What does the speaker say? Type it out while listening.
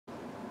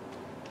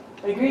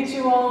I greet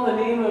you all in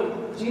the name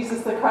of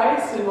Jesus the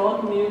Christ and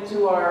welcome you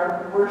to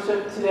our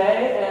worship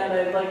today. And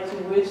I'd like to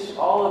wish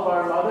all of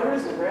our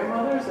mothers and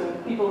grandmothers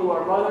and people who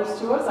are mothers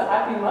to us a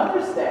happy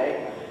Mother's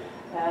Day.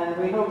 And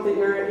we hope that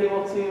you're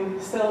able to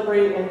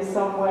celebrate in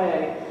some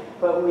way,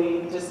 but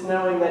we just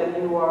knowing that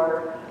you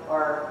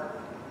are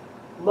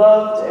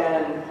loved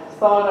and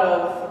thought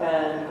of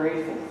and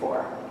grateful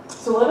for.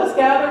 So let us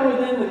gather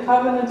within the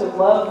covenant of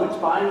love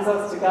which binds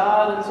us to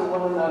God and to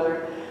one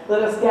another.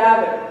 Let us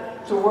gather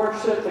to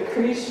worship the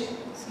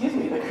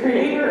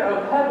Creator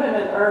of heaven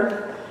and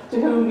earth, to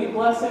whom be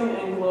blessing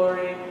and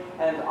glory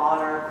and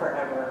honor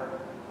forever.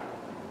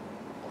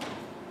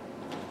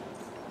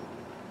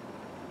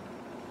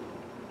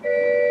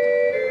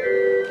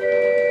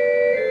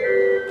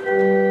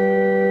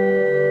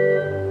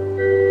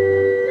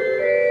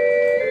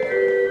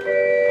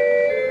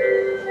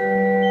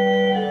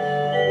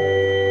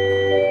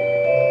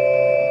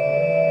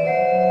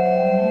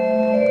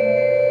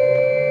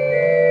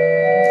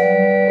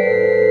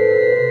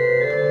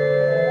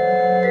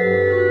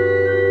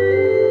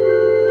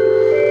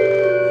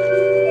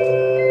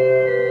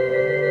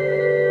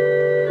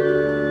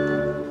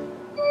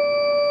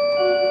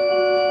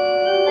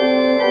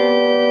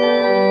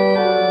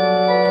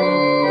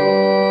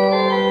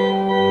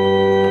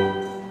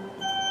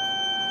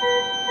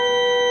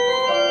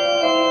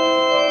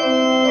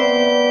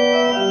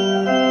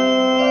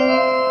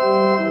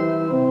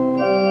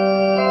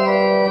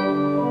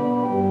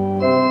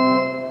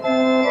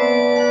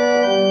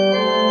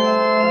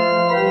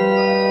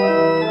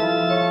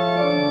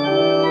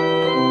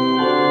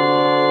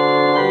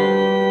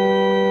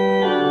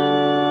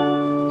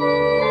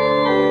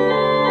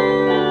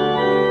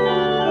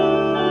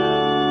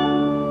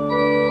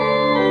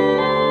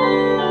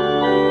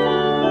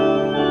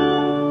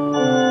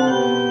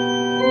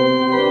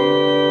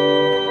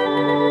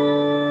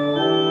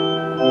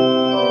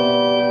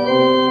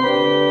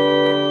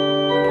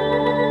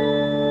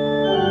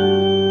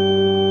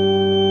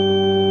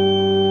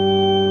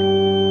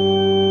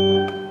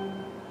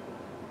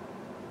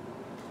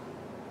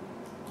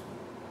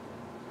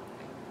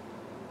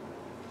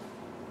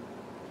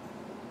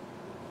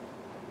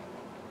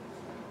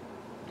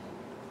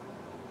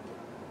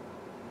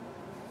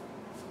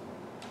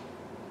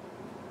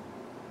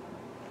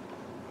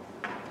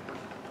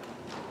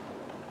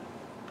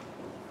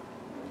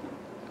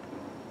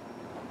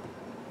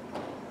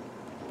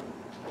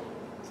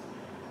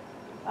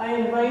 I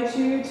invite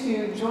you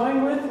to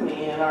join with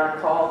me in our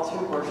call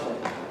to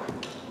worship.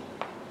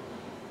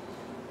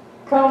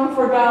 Come,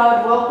 for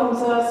God welcomes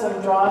us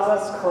and draws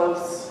us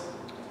close.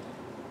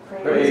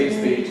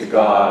 Praise be to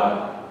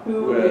God,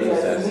 who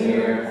is as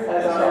near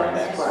as our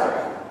next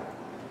breath.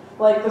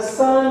 Like the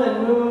sun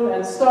and moon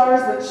and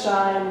stars that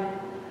shine,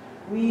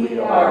 we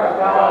are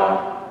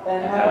God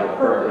and have a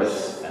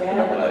purpose and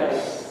a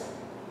place.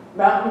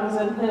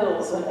 Mountains and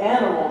hills and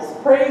animals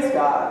praise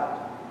God.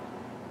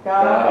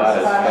 God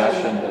has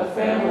fashioned a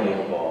family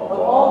of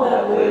all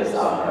that lives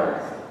on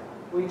earth.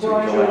 We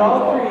join with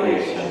all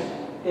creation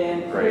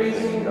in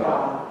praising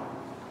God.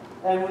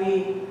 And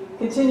we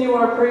continue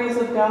our praise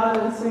of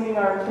God in singing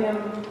our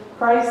hymn,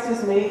 Christ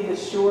has made the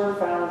sure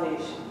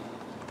foundation.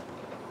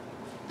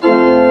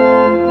 Amen.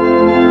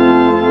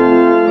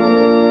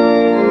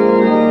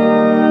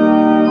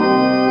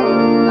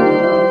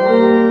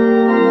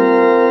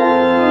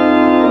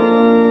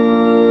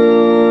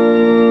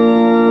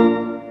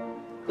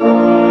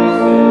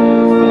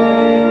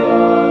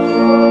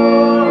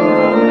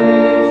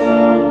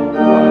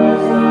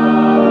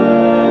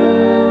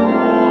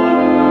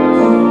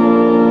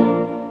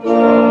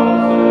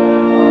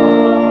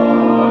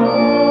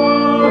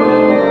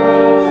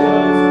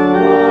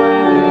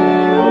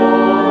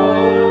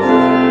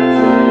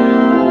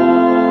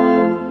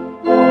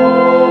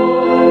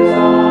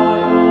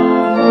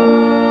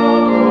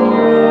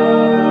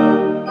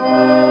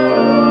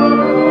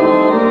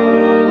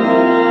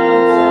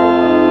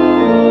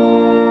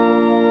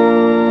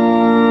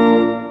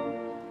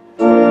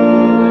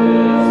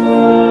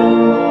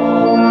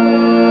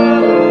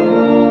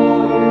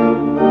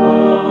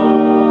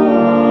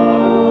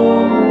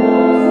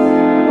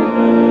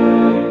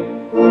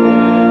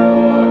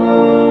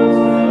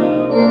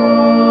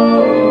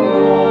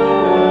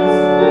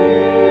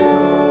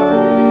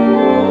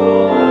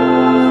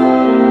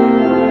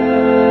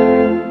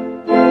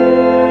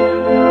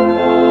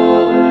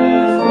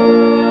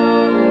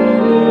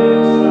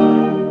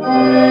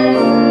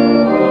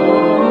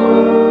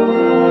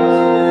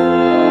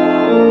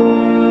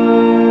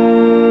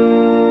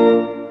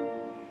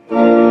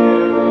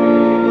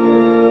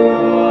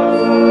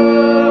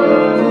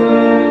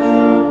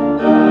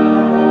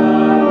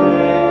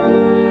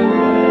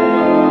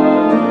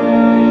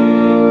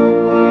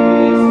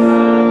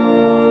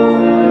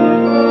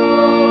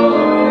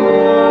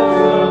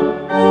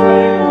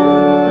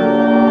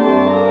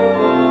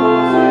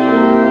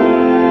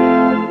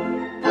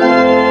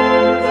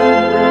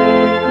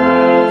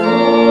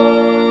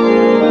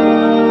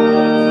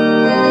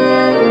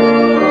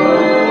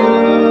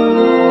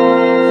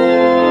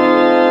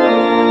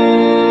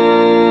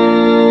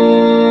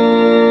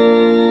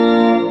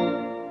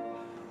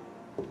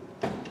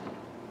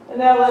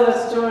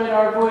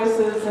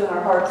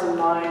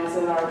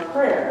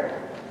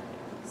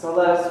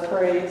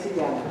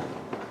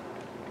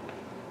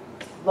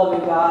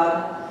 Loving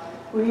God,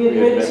 we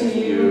admit to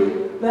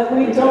you that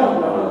we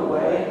don't know the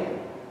way.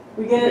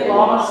 We get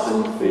lost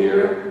in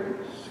fear,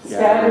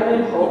 scattered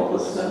in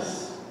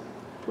hopelessness.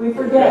 We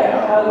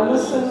forget how to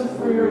listen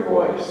for your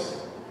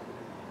voice.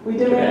 We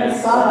demand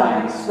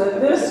signs that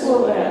this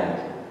will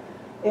end,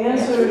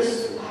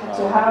 answers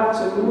to how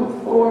to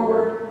move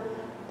forward,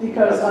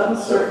 because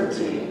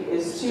uncertainty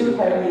is too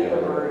heavy a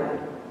burden.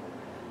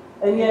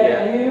 And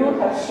yet you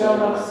have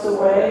shown us the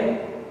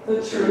way,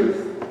 the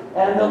truth,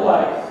 and the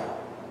life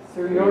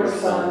through your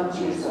Son,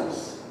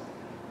 Jesus.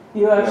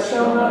 You have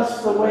shown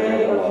us the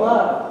way of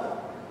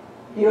love.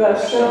 You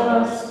have shown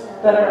us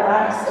that our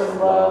acts of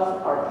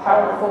love are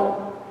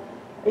powerful,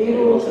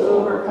 able to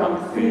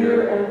overcome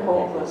fear and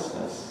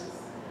hopelessness.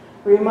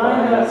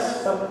 Remind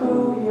us of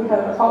who you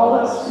have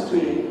called us to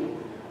be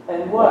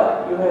and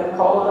what you have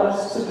called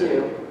us to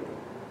do.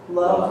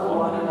 Love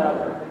one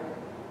another.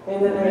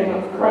 In the name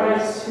of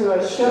Christ, who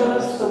has shown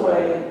us the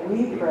way,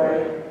 we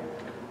pray.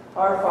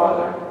 Our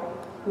Father,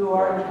 who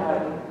art in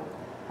heaven,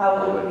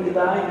 hallowed be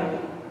thy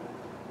name.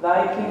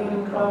 Thy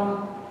kingdom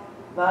come,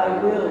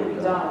 thy will be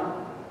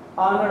done,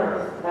 on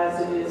earth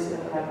as it is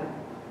in heaven.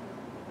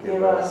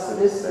 Give us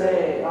this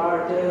day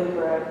our daily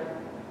bread,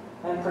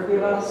 and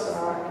forgive us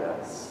our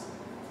debts,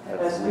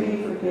 as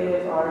we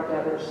forgive our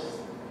debtors.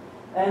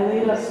 And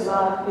lead us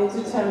not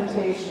into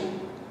temptation,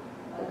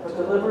 but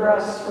deliver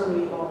us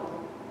from evil.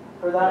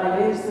 For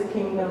thine is the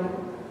kingdom,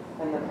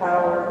 and the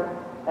power,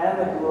 and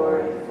the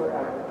glory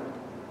forever.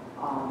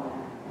 Amen.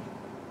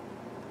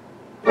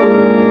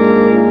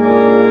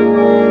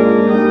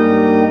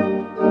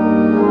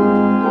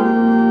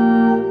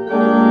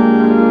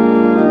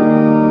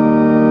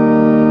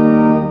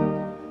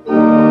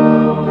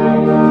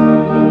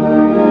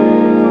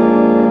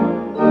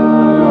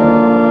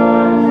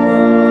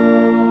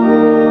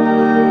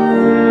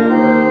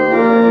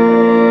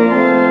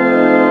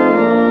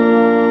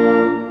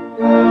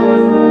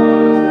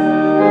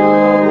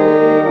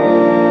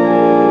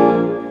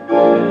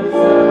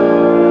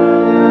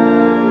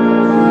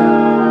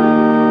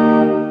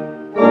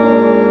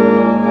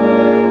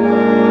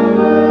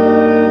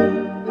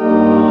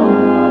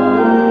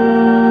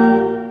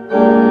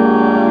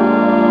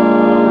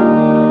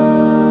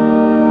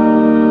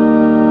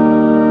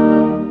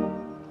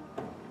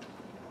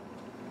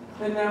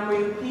 And now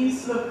may the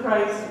peace of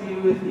Christ be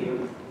with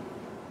you.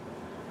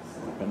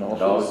 And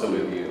also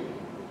with you.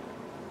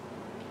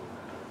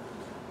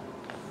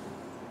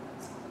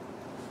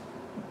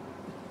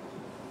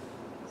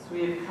 As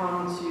we have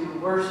come to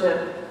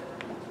worship,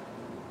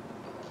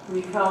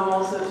 we come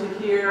also to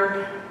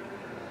hear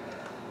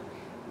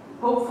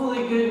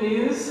hopefully good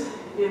news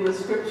in the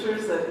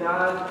scriptures that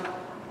God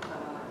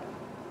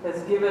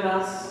has given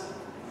us.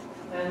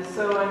 And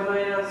so I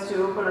invite us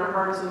to open our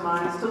hearts and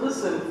minds to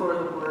listen for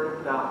the word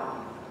of God.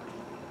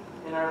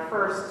 In our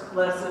first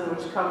lesson,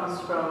 which comes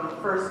from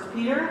 1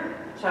 Peter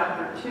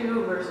chapter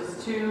 2,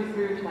 verses 2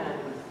 through 10.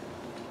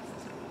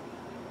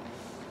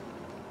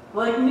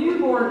 Like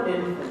newborn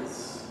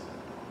infants,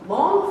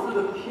 long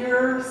for the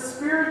pure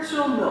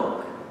spiritual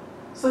milk,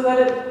 so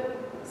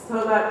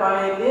that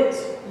by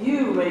it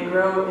you may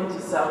grow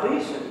into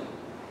salvation,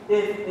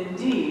 if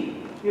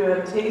indeed you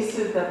have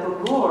tasted that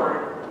the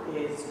Lord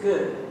is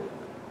good.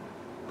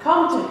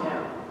 Come to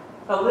him,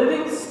 a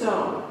living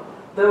stone,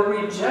 though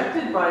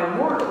rejected by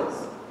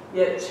mortals,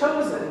 yet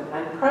chosen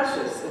and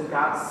precious in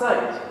God's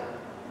sight.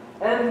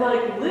 And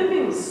like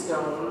living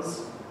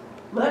stones,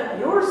 let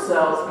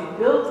yourselves be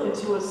built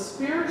into a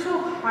spiritual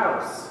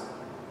house,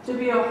 to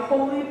be a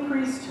holy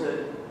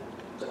priesthood,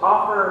 to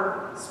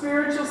offer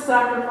spiritual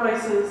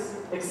sacrifices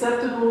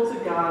acceptable to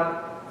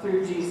God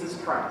through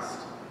Jesus Christ.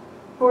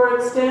 For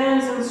it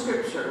stands in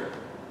Scripture,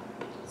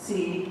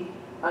 "See,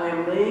 I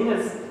am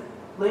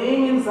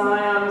laying in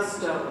Zion a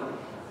stone,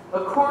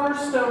 a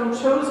cornerstone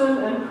chosen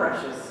and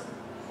precious,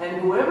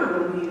 and whoever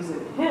believes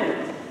in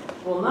him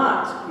will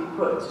not be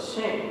put to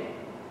shame."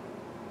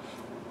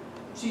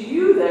 To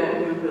you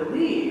then who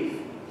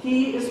believe,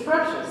 he is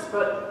precious,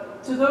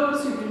 but to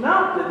those who do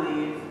not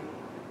believe,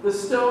 the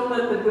stone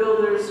that the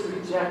builders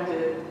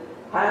rejected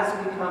has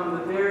become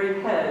the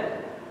very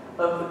head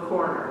of the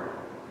corner,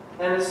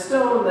 and a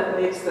stone that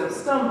makes them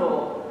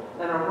stumble,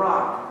 and a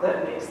rock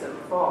that makes them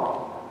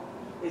fall.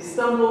 They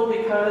stumble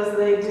because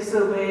they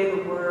disobey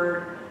the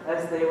word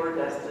as they were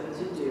destined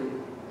to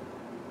do.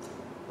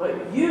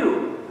 But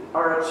you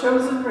are a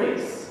chosen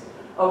race,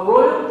 a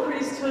royal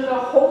priesthood, a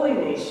holy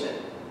nation,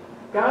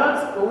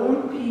 God's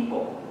own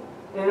people,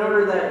 in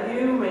order that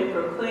you may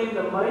proclaim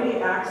the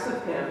mighty acts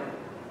of him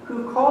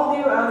who called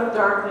you out of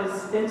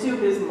darkness into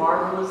his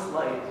marvelous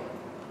light.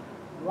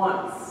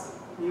 Once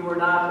you were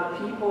not a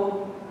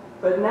people,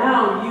 but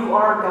now you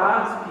are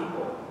God's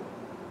people.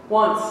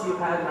 Once you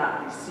had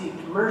not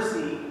received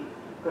mercy,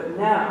 but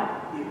now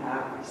you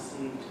have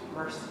received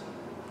mercy.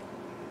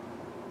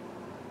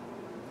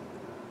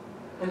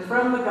 And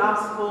from the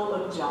Gospel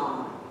of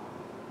John.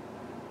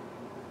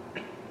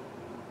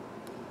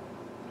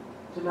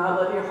 Do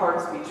not let your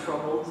hearts be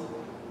troubled.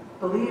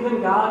 Believe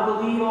in God,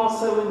 believe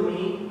also in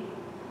me.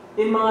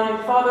 In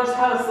my Father's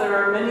house there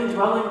are many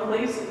dwelling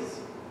places.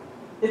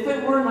 If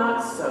it were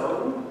not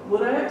so,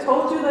 would I have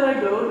told you that I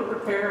go to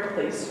prepare a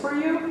place for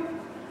you?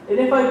 And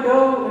if I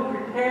go and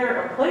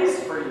prepare a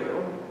place for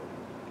you,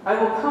 I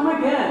will come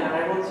again and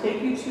I will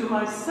take you to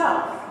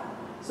myself,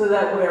 so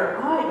that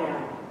where I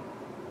am,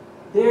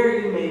 there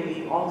you may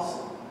be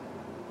also.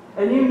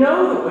 And you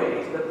know the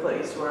way to the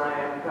place where I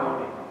am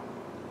going.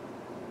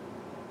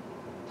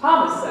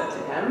 Thomas said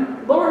to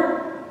him,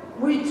 Lord,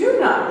 we do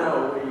not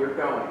know where you're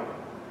going.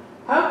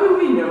 How can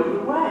we know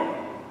the way?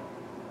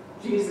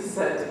 Jesus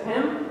said to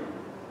him,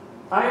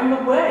 I am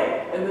the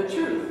way and the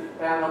truth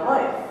and the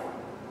life.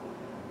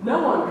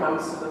 No one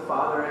comes to the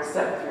Father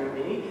except through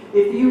me.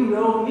 If you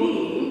know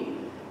me,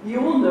 you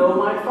will know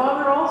my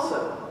Father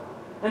also.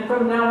 And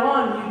from now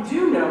on you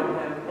do know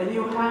him, and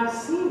you have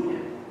seen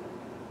him.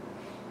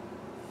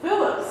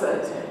 Philip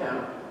said to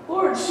him,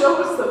 Lord,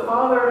 show us the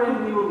Father,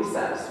 and we will be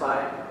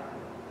satisfied.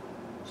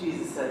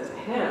 Jesus said to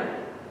him,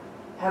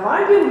 Have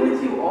I been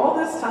with you all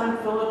this time,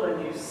 Philip,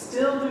 and you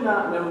still do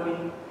not know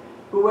me?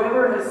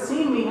 Whoever has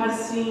seen me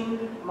has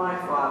seen my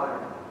Father.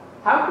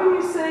 How can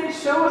you say,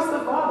 Show us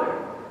the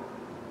Father?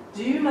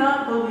 Do you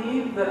not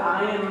believe that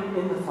I am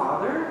in the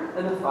Father,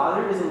 and the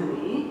Father is in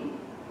me?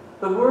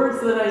 The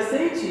words that I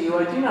say to you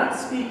I do not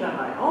speak on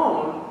my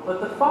own,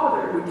 but the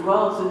Father who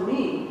dwells in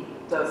me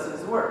does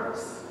his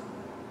works.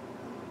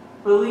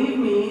 Believe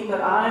me that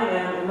I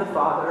am in the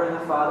Father, and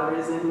the Father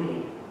is in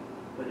me.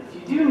 But if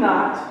you do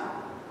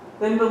not,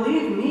 then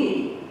believe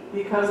me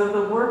because of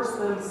the works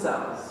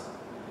themselves.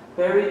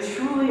 Very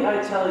truly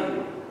I tell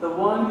you, the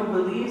one who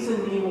believes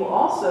in me will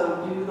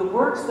also do the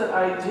works that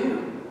I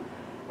do,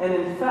 and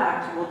in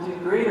fact will do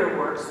greater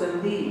works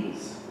than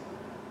these,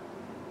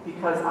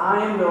 because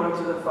I am going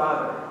to the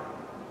Father.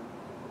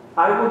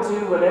 I will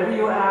do whatever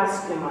you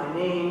ask in my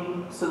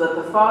name, so that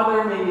the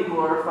Father may be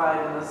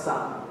glorified in the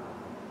Son.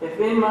 If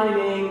in my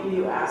name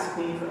you ask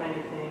me for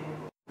anything,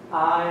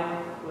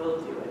 I will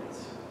do it.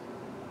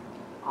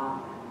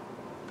 Amen.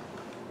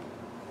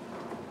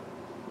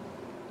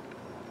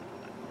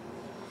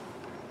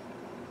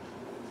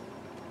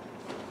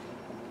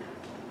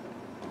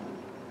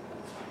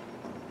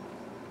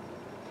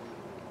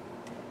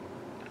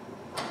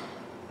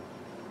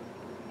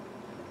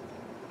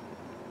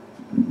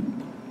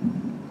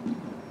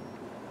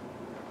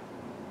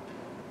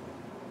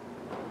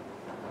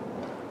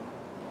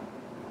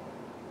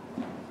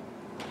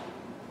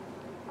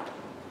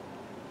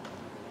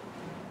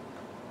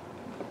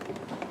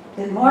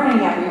 Good morning,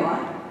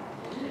 everyone.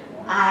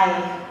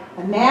 I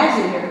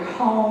imagine you're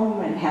home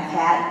and have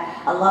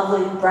had a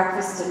lovely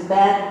breakfast in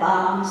bed,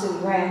 moms and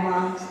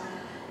grandmoms.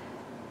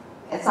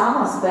 It's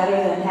almost better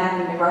than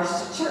having to rush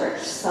to church,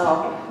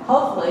 so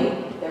hopefully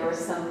there was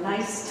some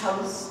nice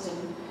toast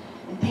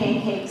and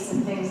pancakes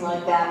and things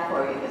like that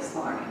for you this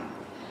morning.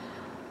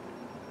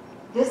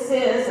 This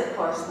is, of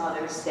course,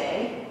 Mother's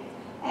Day,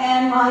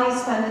 and while you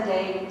spend the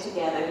day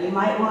together, you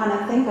might want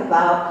to think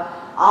about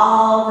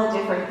all the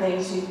different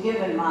things you've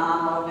given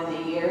Mom over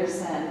the years,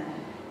 and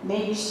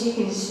maybe she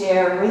can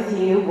share with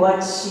you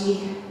what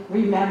she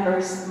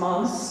remembers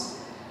most.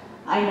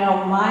 I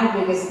know my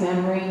biggest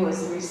memory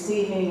was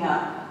receiving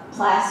a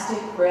plastic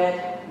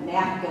red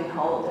napkin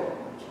holder.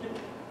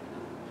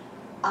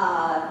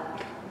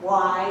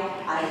 Why?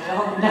 I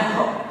don't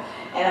know.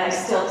 And I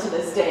still to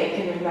this day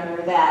can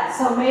remember that.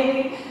 So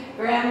maybe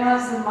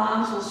grandmas and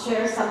moms will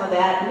share some of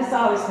that, and this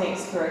always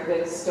makes for a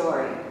good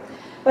story.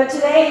 But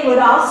today would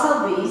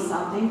also be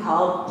something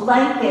called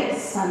Blanket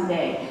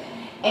Sunday.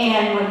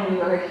 And when we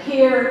were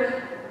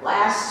here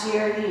last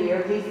year, the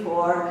year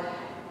before,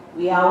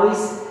 we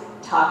always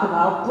talk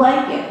about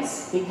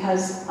blankets,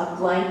 because a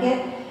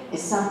blanket is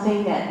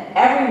something that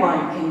everyone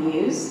can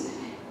use,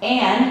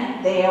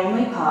 and they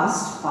only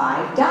cost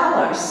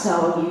 $5,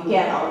 so you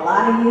get a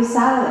lot of use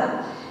out of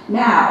them.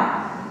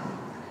 Now,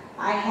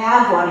 I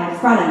have one in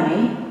front of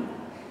me,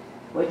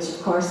 which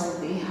of course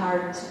will be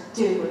hard to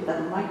do with the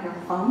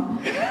microphone.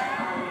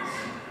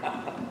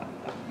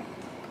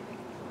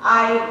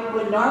 I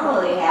would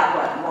normally have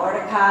what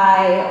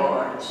Mordecai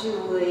or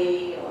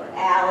Julie or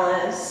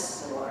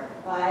Alice or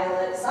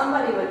Violet,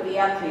 somebody would be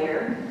up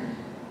here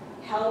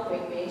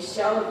helping me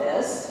show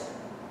this.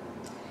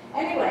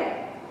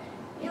 Anyway,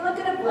 you look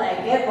at a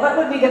blanket, what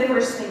would be the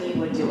first thing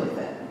you would do with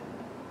it?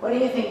 What do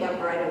you think of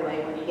right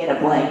away when you get a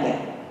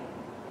blanket?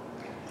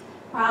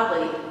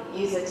 Probably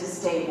use it to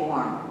stay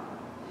warm.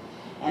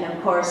 And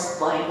of course,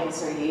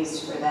 blankets are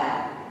used for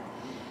that.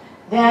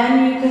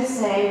 Then you could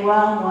say,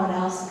 well, what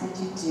else could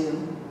you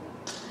do?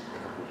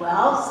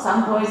 Well,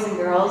 some boys and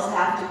girls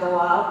have to go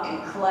out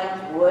and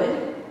collect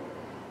wood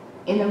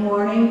in the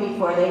morning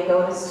before they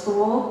go to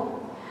school.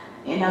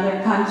 In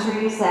other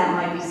countries, that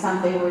might be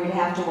something where you'd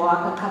have to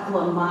walk a couple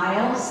of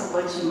miles.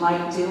 What you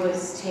might do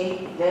is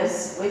take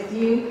this with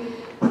you,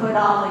 put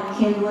all the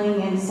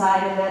kindling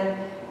inside of it,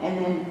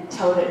 and then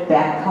tote it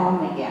back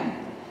home again.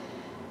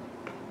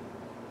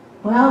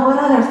 Well, what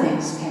other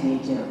things can you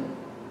do?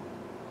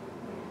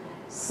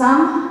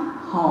 Some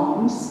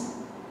homes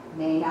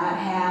may not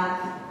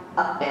have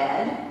a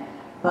bed,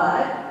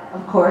 but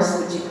of course,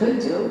 what you could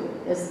do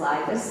is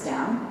lie this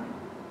down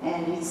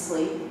and you'd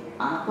sleep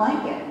on a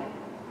blanket.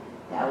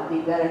 That would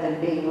be better than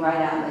being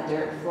right on the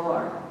dirt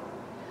floor.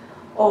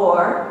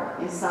 Or,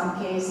 in some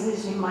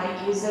cases, you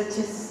might use it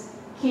to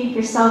keep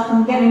yourself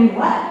from getting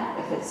wet.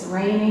 If it's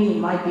raining,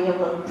 you might be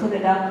able to put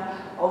it up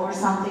over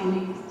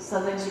something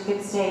so that you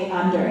could stay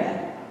under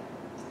it.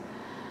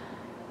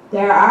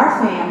 There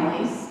are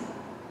families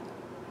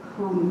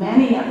who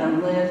many of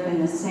them live in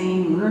the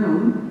same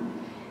room,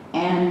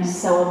 and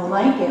so a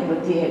blanket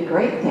would be a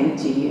great thing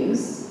to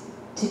use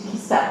to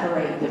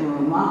separate the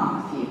room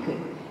off. You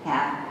could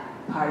have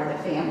part of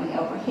the family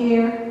over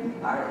here,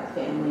 part of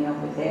the family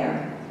over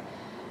there.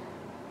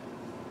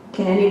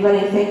 Can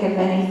anybody think of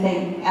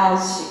anything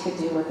else you could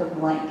do with a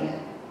blanket?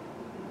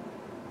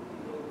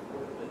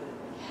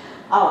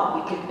 Oh,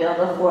 you could build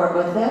a fort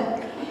with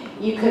it.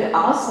 You could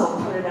also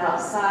put it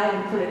outside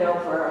and put it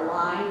over a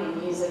line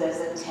and use it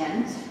as a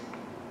tent.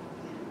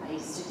 I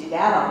used to do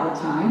that all the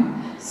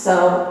time.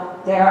 So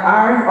there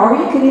are, or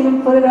you could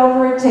even put it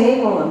over a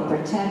table and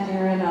pretend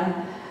you're in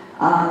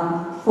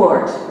a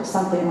fort or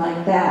something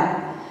like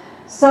that.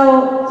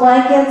 So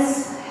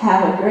blankets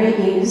have a great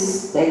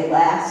use. They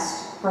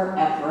last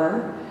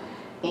forever.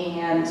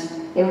 And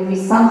it would be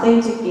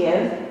something to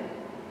give.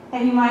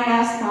 And you might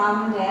ask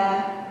mom and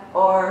dad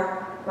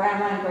or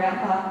grandma and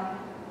grandpa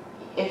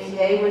if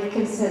they would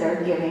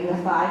consider giving the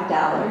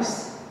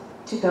 $5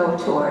 to go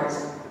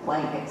towards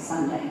Blanket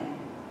Sunday.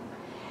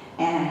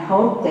 And I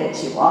hope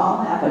that you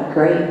all have a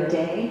great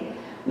day.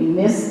 We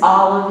miss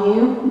all of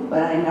you,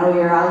 but I know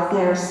you're out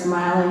there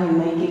smiling and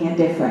making a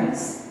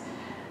difference.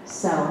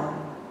 So,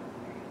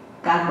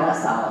 God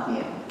bless all of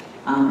you.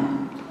 Amen.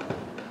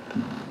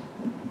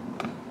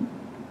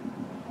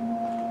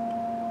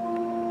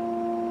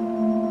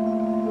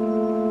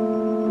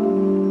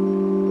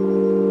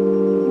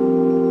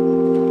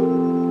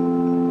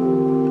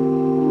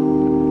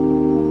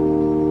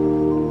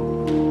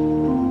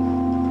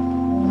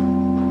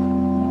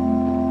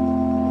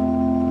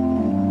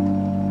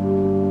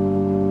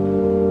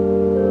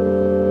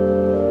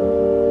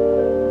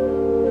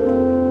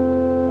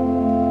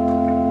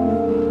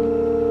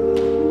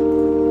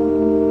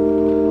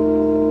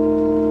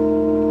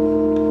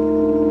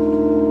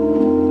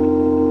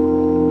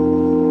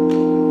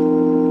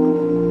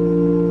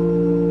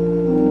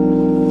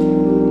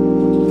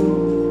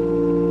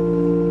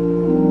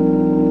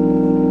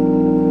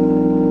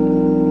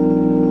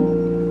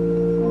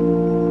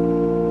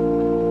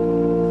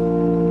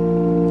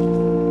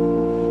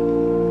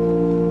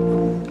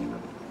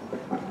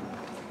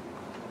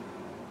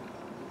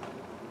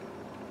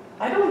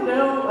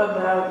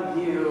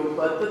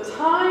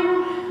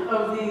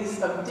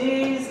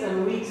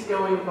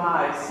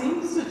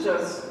 Seems to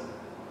just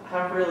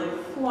have really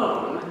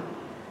flown.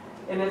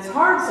 And it's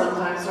hard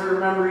sometimes to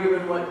remember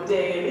even what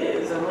day it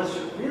is unless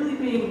you're really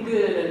being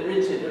good and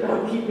rigid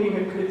about keeping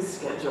a good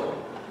schedule.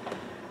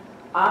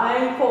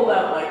 I pulled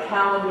out my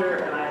calendar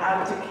and I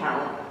had to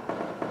count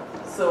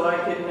so I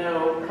could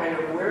know kind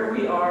of where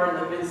we are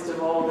in the midst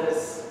of all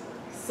this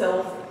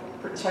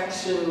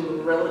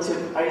self-protection,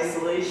 relative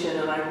isolation,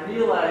 and I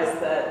realized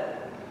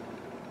that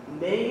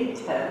May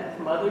 10th,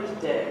 Mother's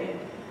Day,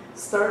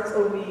 starts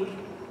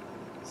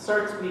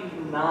week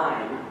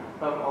 9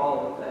 of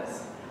all of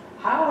this.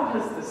 How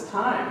has this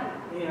time,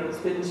 it's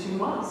been 2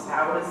 months,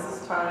 how has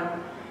this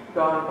time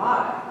gone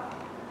by?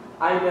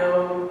 I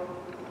know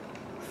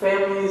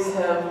families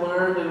have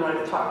learned, and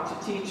I've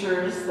talked to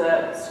teachers,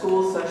 that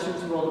school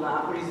sessions will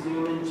not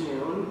resume in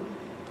June.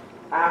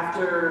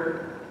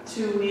 After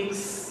 2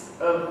 weeks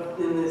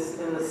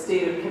in the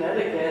state of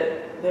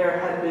Connecticut, there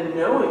had been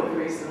no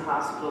increase in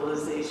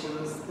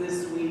hospitalizations.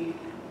 This week,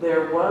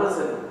 there was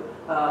an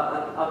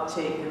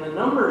uptake in the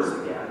numbers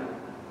again.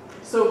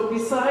 So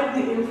beside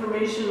the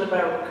information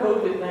about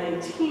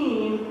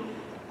COVID-19,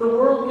 the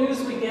world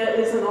news we get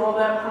isn't all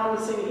that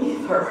promising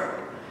either.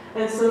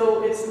 And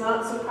so it's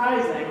not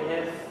surprising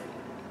if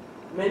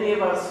many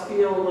of us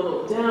feel a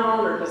little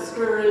down or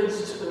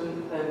discouraged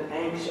and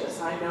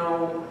anxious. I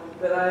know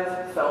that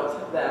I've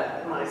felt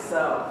that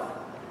myself.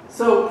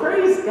 So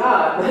praise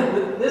God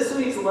that this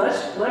week's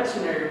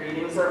lectionary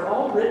readings are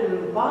all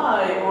written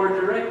by or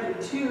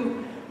directed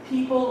to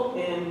people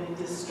in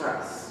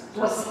distress,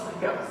 just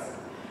like us.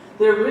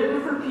 They're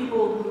written for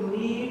people who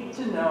need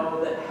to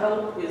know that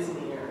help is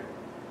near.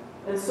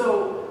 And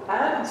so,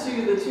 added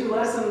to the 2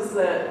 lessons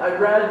that I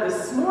read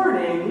this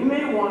morning, you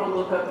may want to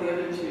look up the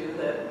other 2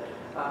 that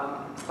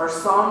are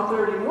Psalm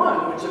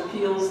 31, which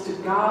appeals to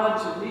God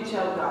to reach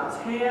out God's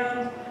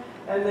hand,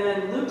 and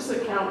then Luke's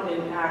account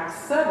in Acts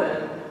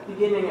 7,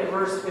 beginning at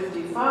verse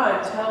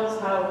 55, tells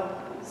how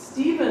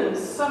Stephen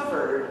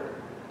suffered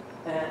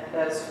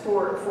as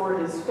for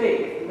his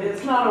faith.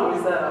 It's not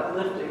always that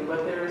uplifting,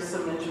 but there is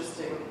some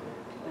interesting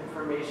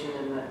information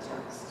in that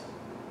text.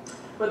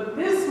 But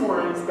this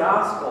morning's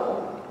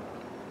gospel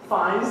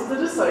finds the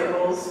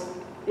disciples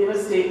in a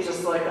state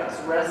just like us,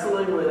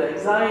 wrestling with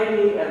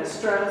anxiety and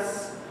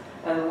stress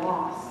and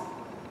loss.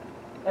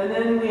 And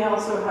then we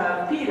also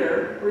have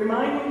Peter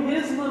reminding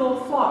his little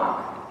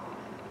flock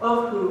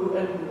of who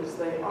and whose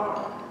they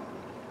are.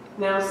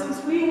 Now,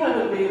 since we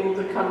haven't been able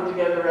to come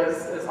together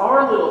as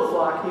our little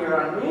flock here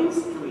on Main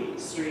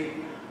Street,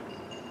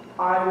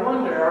 I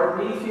wonder,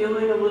 are we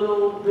feeling a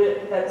little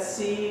bit at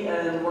sea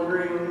and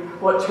wondering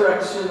what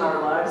direction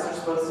our lives are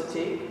supposed to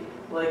take,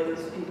 like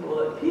those people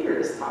that Peter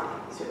is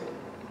talking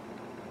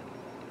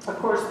to? Of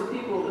course, the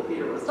people that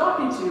Peter was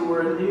talking to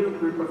were a new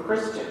group of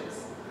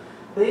Christians.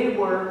 They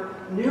were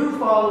new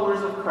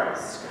followers of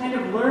Christ, kind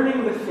of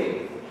learning the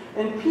faith.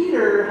 And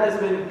Peter has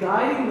been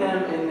guiding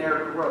them in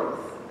their growth.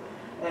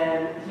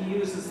 And he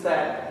uses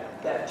that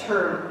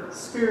term,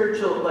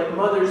 spiritual, like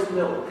mother's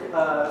milk,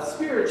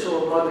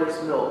 spiritual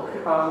mother's milk,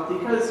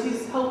 because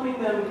he's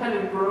helping them kind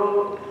of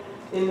grow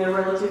in their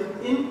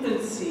relative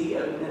infancy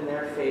in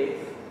their faith,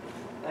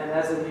 and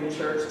as a new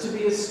church, to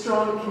be a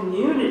strong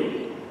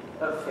community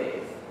of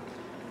faith.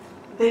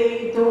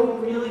 They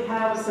don't really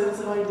have a sense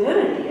of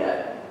identity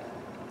yet.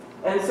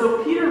 And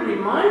so Peter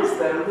reminds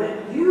them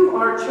that you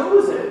are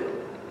chosen.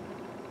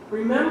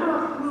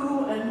 Remember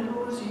who and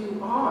whose you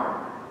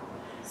are.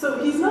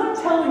 So he's not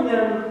telling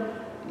them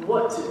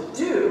what to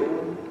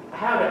do,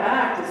 how to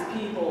act as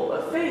people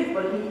of faith,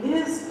 but he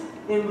is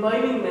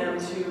inviting them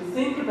to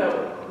think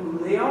about who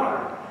they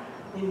are.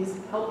 And he's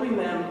helping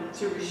them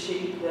to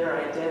reshape their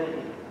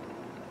identity.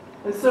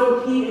 And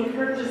so he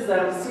encourages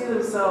them to see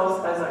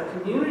themselves as a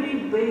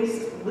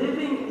community-based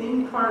living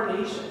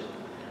incarnation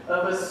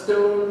of a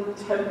stone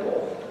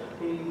temple.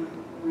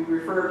 We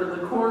refer to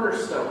the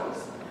cornerstones.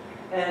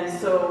 And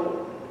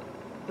so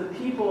the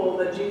people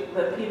that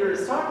Peter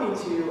is talking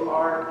to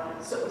are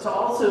to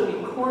also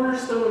be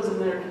cornerstones in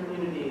their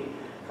community,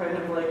 kind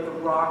of like the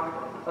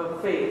rock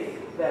of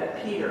faith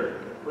that Peter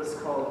was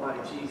called by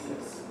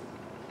Jesus.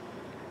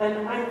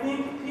 And I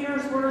think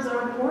Peter's words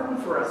are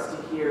important for us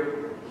to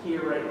hear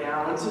right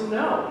now and to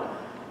know,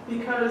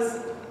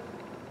 because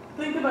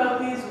think about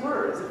these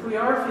words. If we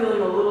are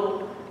feeling a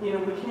little,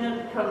 we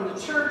can't come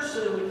to church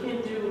and we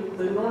can't do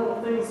the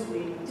normal things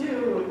we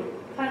do,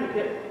 we kind of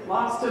get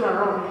lost in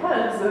our own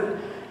heads.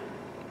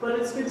 But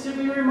it's good to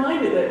be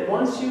reminded that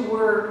once you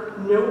were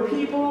no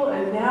people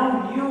and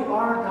now you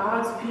are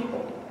God's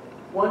people.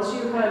 Once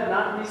you had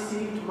not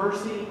received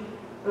mercy,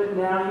 but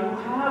now you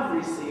have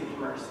received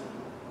mercy.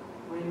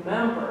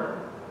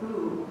 Remember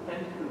who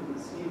and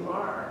whose you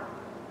are.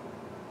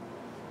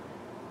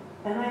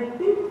 And I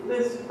think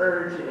this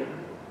urging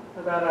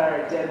about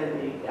our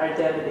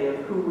identity of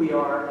who we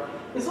are,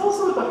 is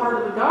also at the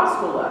heart of the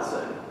gospel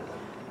lesson.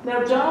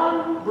 Now,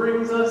 John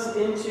brings us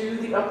into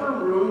the upper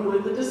room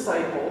with the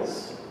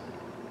disciples,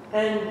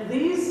 and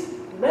these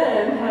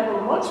men have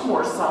a much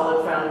more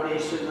solid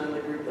foundation than the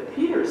group that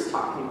Peter's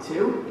talking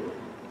to.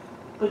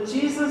 But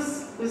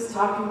Jesus is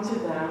talking to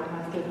them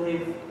after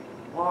they've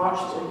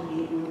washed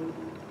and eaten.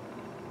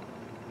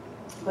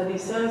 But he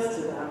says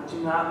to them, do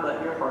not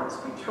let your hearts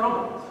be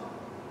troubled.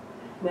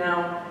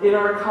 Now, in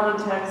our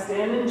context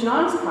and in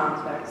John's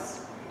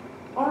context,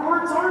 our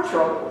hearts are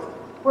troubled.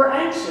 We're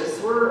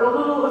anxious. We're a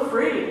little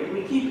afraid.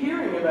 We keep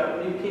hearing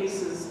about new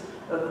cases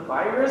of the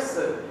virus,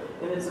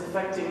 and it's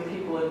affecting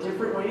people in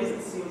different ways.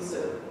 It seems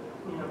to,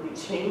 be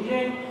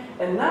changing,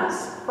 and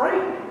that's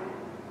frightening.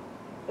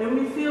 And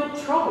we feel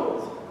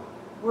troubled.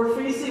 We're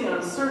facing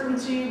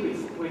uncertainty.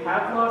 We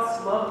have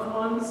lost loved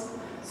ones.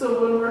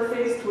 So when we're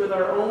faced with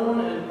our own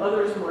and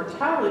others'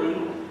 mortality,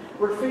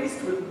 we're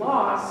faced with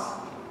loss.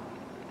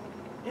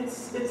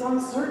 It's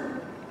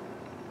uncertain.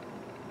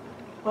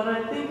 But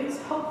I think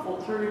it's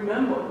helpful to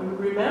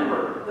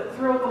remember that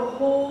throughout the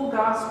whole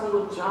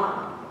Gospel of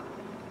John,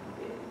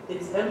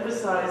 it's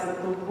emphasized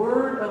that the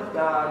Word of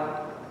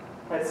God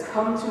has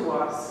come to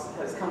us,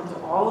 has come to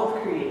all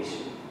of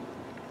creation.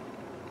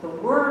 The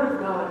Word of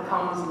God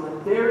comes in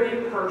the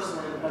very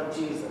person of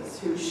Jesus,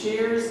 who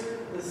shares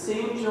the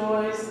same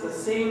joys, the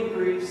same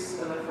griefs,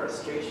 and the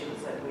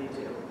frustrations that we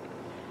do.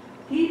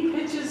 He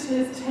pitches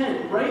his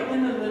tent right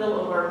in the middle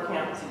of our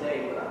camp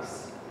today with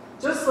us,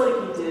 just like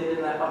he did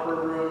in that upper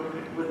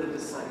room with the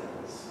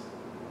disciples.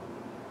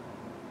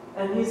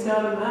 And he's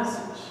got a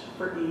message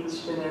for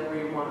each and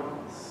every one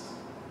of us.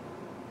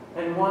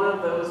 And one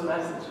of those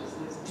messages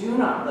is, do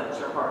not let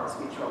your hearts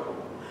be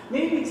troubled.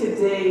 Maybe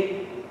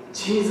today,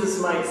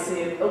 Jesus might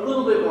say it a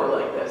little bit more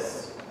like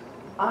this.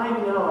 I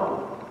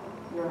know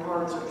your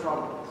hearts are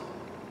troubled.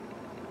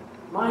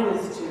 Mine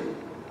is too.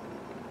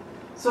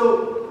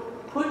 So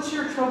put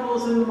your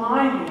troubles in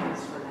my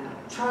hands for now.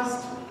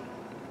 Trust me.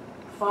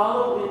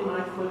 Follow in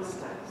my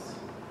footsteps.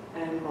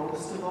 And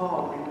most of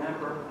all,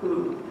 remember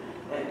who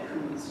and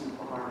whose you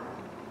are.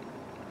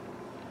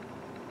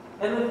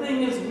 And the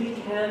thing is, we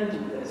can do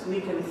this.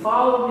 We can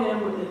follow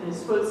him in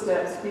his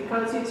footsteps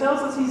because he tells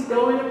us he's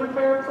going to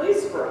prepare a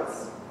place for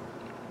us.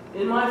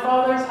 In my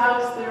Father's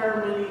house there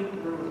are many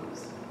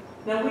rooms.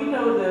 Now we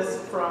know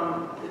this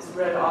from, it's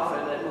read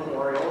often at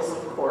memorials,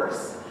 of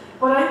course,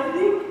 but I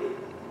think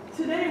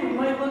today we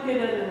might look at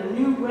it in a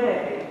new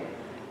way.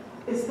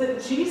 Is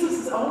that Jesus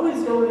is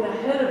always going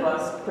ahead of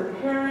us,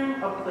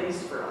 preparing a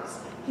place for us.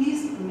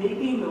 He's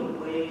making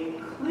the way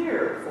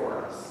clear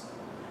for us,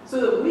 so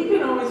that we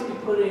can always be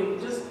putting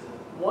just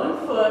one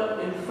foot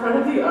in front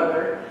of the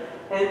other,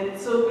 and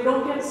so we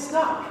don't get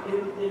stuck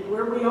in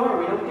where we are.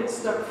 We don't get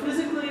stuck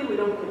physically, we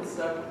don't get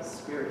stuck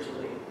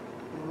spiritually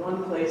in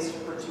one place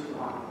for too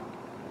long.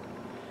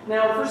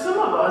 Now, for some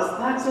of us,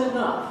 that's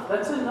enough.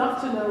 That's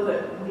enough to know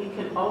that we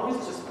can always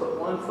just put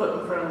one foot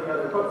in front of the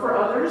other. But for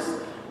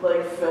others,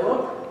 like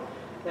Philip,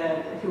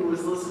 and who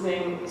was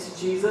listening to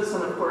Jesus,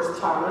 and of course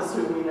Thomas,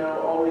 who we know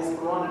always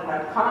wanted to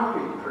have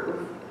concrete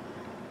proof,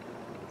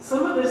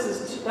 some of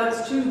this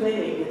that's too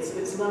vague.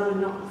 It's not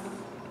enough.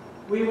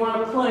 We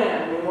want a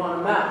plan, we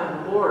want a map,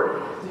 and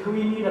Lord, do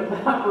we need a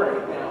map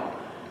right now?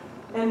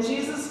 And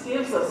Jesus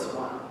gives us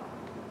one,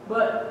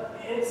 but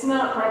it's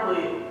not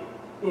probably,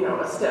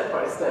 a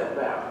step-by-step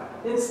map.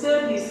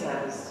 Instead, he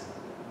says,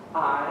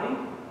 I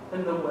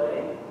am the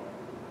way,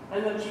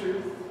 and the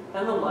truth,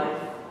 and the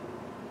life.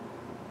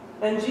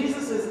 And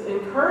Jesus is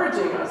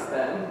encouraging us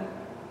then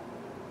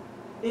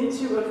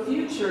into a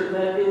future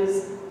that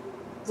is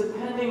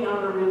depending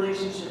on a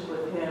relationship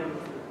with him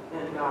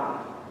and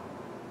God.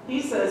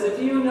 He says, if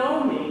you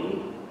know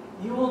me,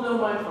 you will know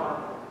my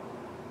Father.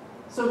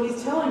 So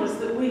he's telling us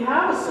that we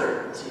have a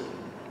certainty.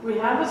 We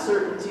have a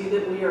certainty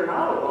that we are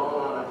not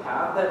alone on a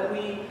path, that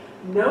we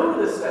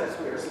know the steps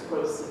we are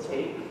supposed to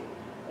take.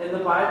 And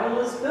the Bible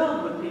is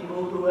filled with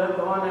people who have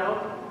gone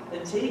out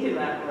and taken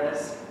that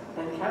risk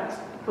and kept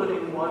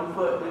putting one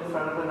foot in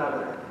front of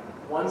another,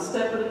 one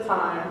step at a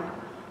time,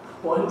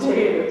 one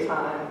day at a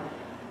time.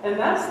 And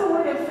that's the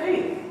way of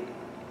faith.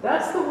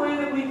 That's the way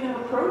that we can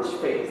approach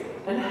faith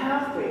and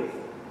have faith.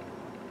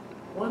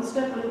 One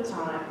step at a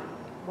time,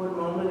 one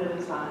moment at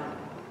a time.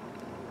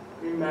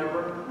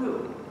 Remember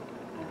who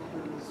and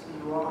whose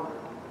you are.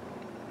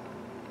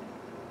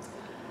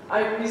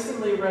 I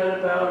recently read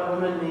about a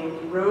woman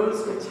named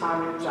Rose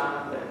Gatami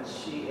Jonathan.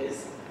 She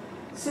is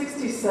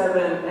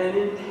 67 and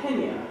in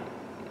Kenya.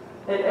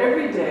 And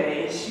every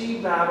day she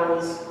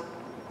battles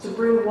to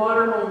bring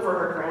water home for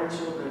her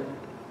grandchildren.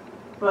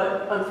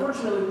 But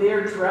unfortunately,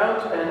 their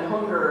drought and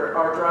hunger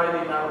are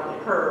driving not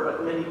only her,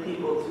 but many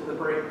people to the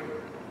brink.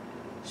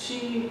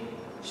 She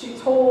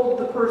told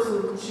the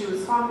person she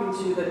was talking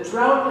to that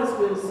drought has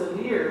been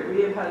severe.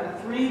 We have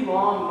had 3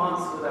 long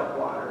months without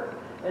water,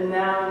 and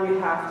now we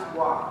have to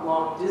walk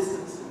long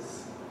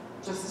distances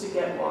just to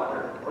get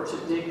water or to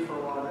dig for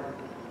water.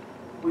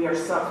 We are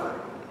suffering.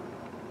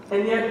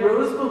 And yet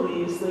Rose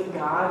believes that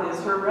God is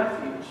her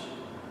refuge.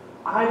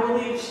 I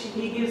believe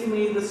he gives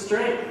me the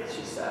strength,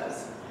 she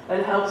says,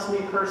 and helps me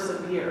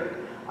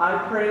persevere. I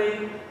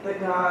pray that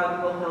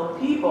God will help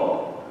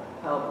people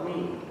help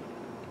me.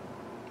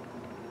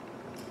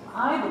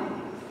 I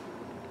believe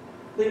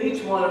that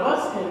each one of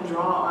us can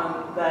draw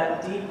on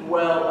that deep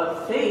well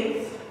of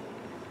faith,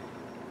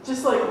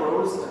 just like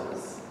Rose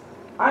does.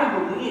 I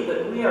believe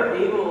that we are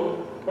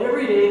able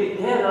every day to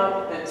get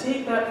up and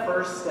take that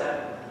first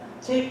step,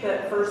 take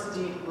that first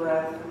deep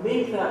breath,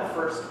 make that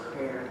first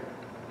prayer.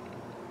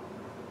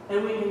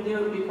 And we can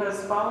do it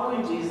because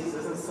following Jesus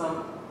isn't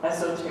some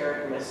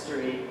esoteric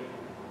mystery.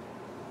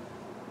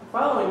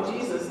 Following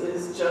Jesus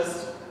is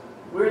just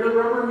where the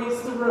rubber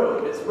meets the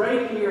road. It's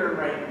right here and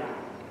right now.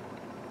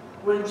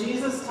 When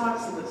Jesus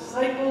talks to the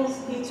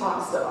disciples, he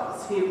talks to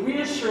us. He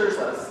reassures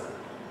us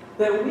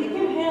that we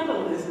can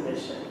handle his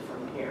mission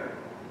from here.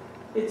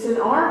 It's in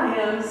our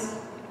hands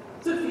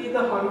to feed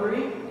the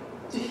hungry,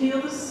 to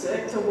heal the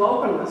sick, to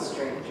welcome the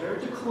stranger,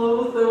 to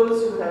clothe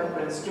those who have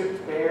been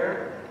stripped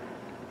bare,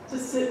 to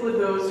sit with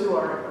those who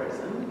are in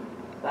prison.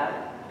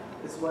 That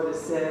is what is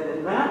said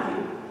in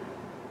Matthew.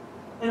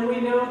 And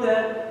we know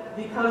that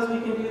because we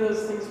can do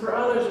those things for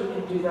others, we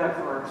can do that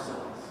for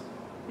ourselves.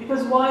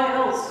 Because why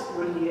else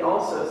would he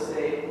also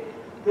say,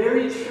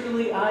 very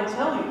truly I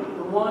tell you,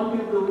 the one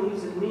who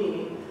believes in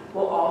me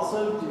will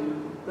also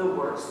do the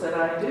works that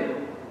I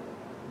do.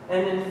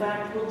 And in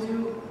fact will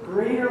do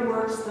greater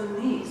works than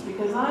these,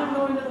 because I'm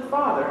going to the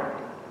Father.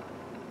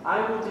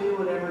 I will do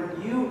whatever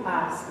you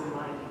ask in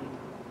my name,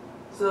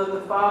 so that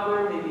the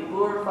Father may be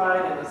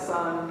glorified in the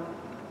Son.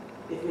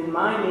 If in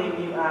my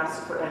name you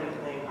ask for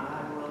anything,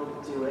 I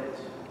will do it.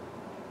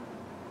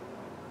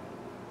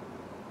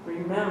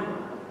 Remember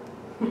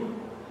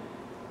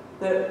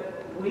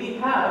that we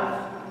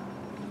have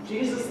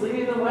Jesus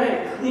leading the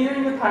way,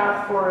 clearing the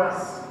path for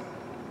us,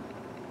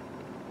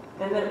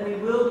 and that we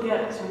will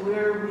get to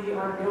where we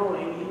are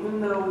going, even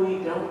though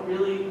we don't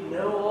really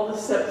know all the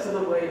steps of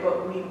the way,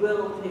 but we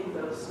will take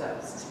those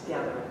steps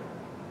together.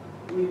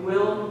 We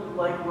will,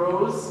 like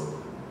Rose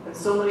and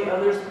so many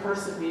others,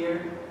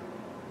 persevere,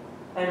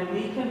 and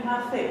we can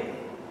have faith,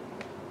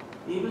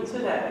 even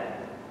today,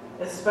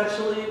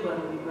 especially when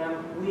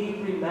we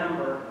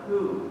remember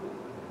who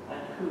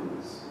and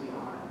whose we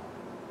are.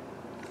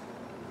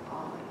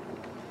 Amen.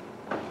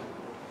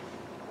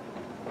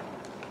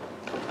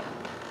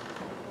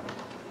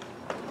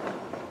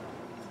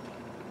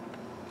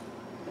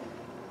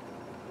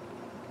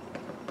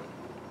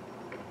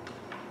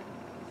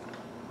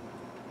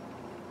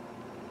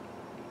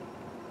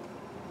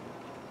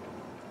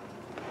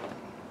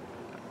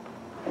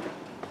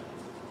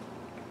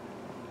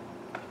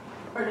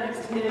 Our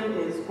next hymn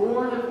is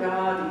Born of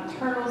God,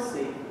 Eternal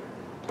Savior.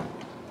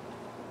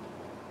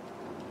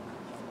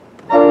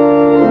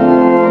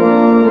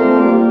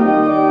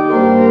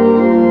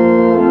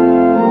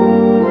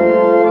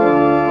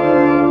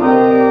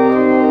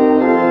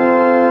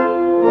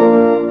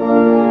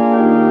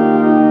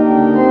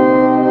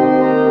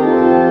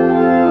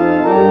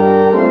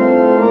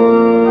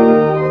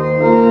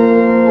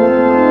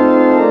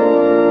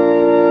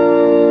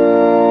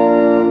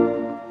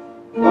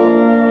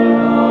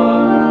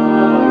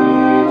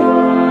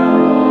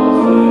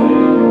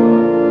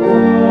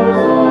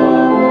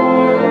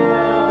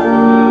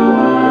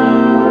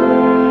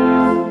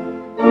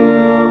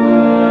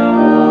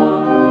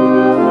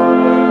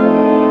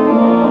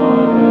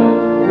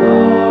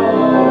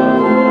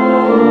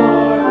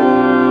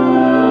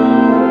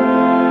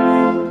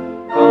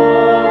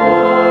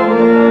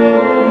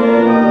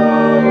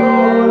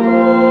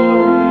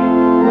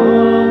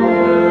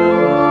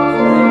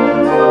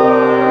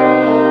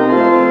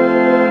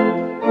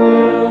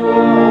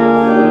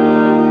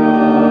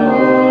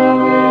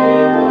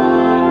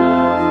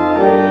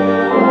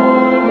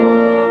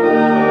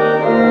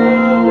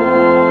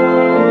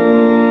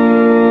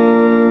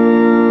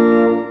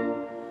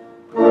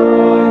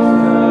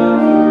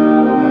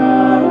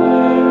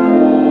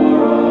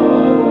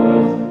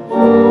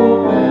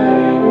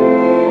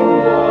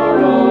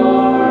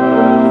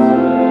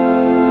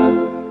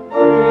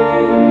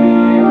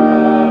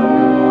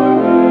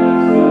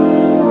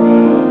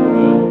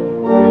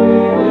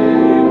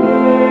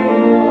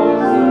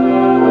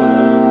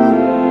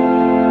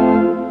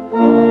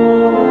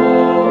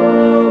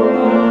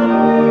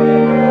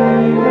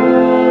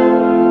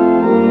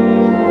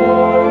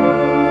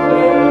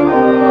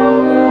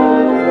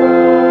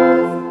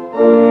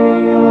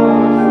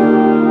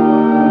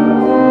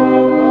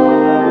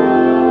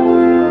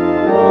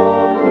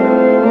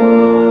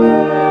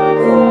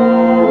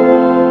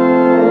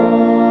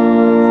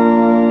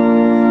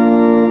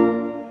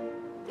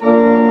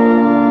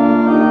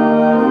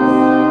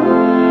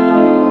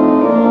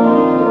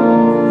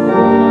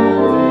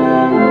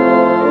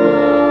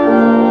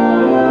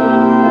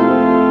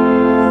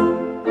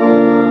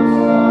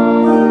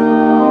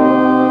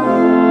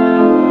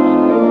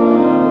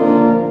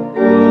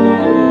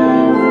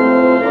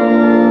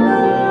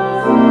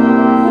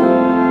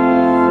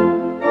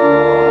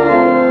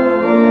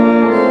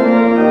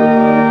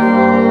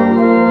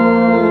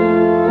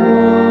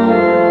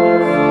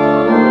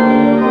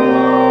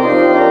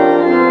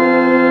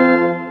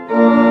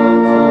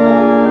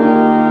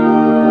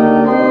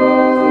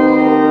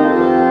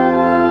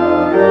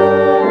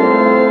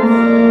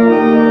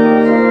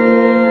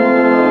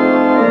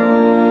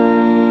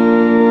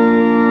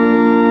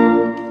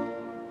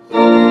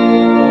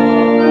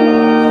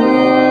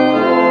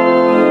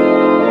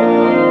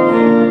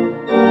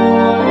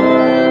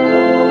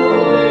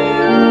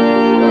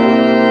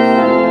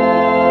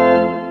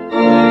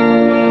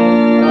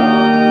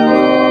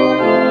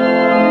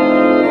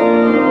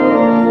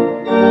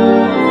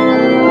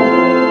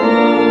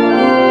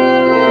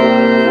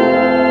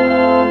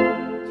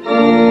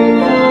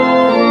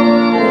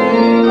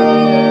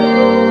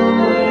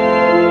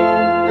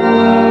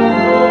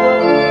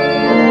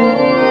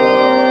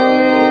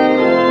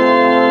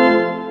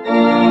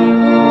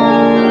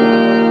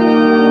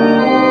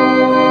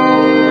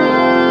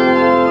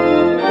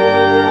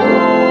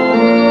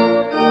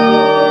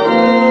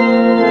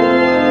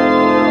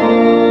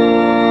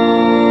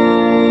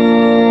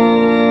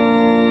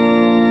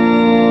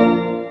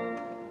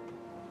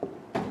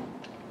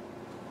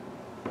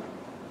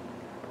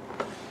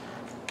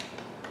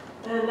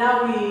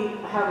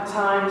 have a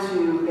time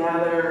to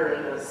gather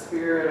in a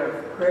spirit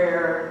of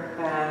prayer,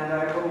 and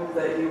I hope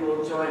that you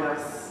will join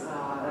us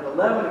at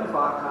 11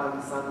 o'clock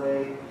on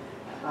Sunday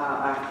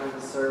after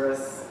the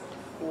service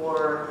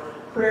for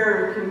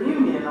prayer and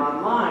communion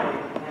online.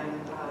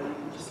 And you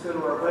can just go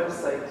to our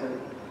website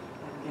and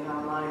get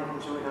online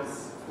and join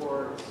us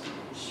for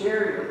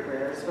share your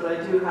prayers. But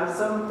I do have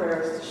some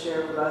prayers to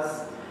share with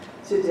us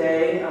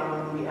today.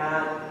 We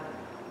add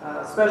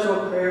special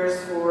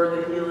prayers for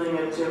the healing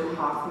of Jim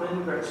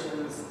Hoffman,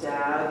 Gretchen's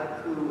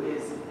dad, who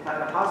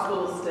had a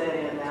hospital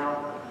stay and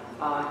now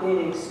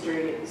gaining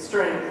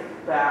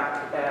strength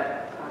back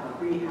at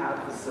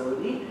rehab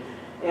facility.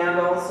 And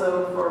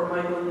also for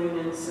Michael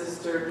Noonan's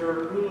sister,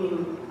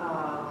 Doreen,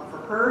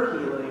 for her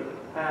healing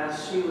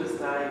as she was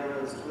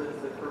diagnosed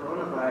with the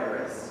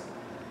coronavirus.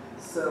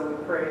 So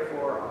we pray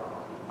for,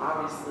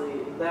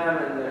 obviously, them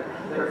and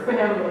their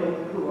family,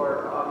 who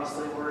are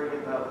obviously worried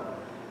about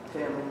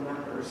family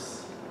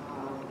members.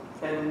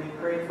 And we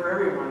pray for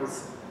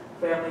everyone's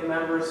family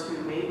members who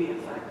may be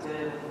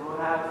affected and who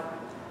have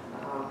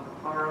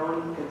our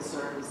own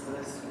concerns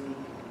this week.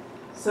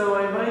 So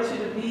I invite you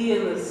to be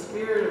in the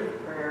spirit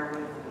of prayer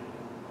with me.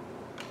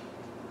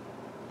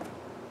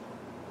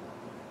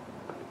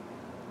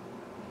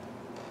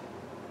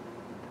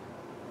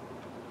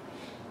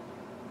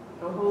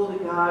 Oh, holy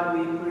God,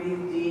 we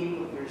breathe deep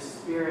with your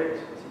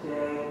Spirit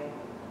today,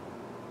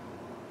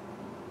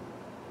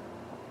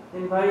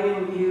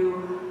 inviting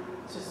you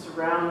to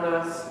surround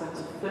us and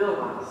to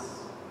fill us.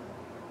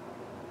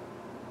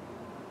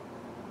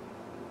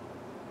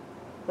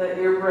 That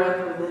your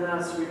breath within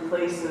us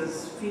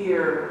replaces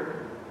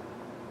fear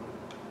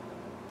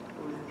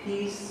with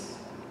peace,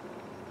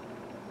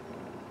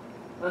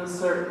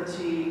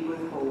 uncertainty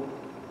with hope,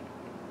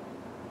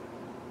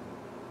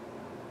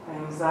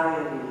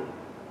 anxiety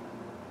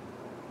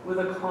with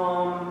a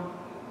calm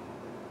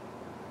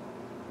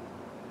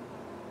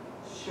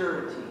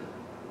surety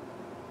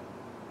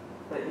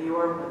that you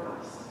are with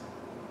us.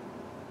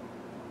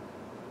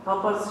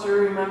 Help us to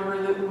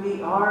remember that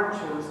we are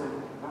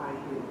chosen by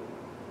you.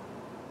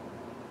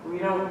 We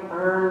don't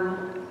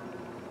earn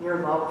your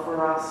love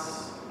for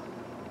us.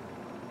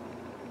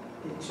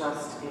 It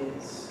just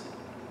is.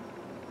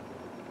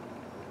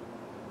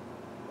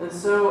 And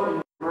so,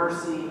 in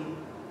mercy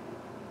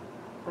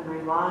and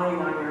relying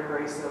on your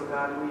grace, O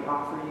God, we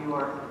offer you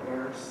our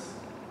prayers.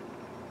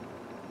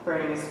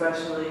 Praying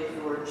especially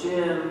for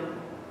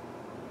Jim,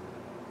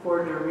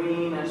 for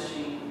Doreen as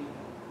she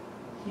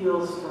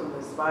heals from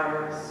this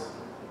virus,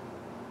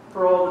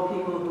 for all the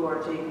people who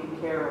are taking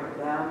care of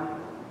them.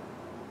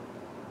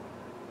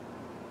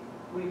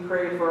 We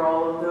pray for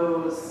all of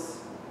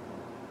those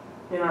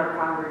in our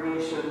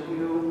congregation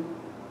who,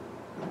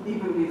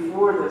 even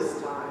before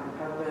this time,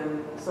 have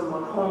been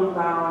somewhat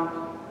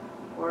homebound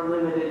or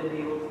limited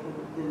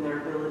in their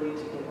ability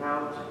to get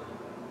out.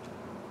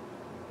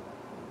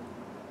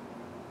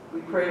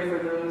 We pray for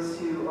those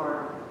who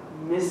are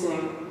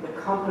missing the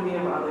company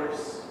of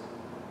others.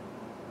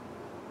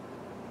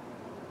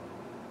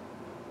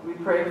 We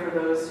pray for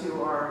those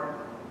who are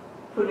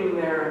putting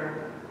their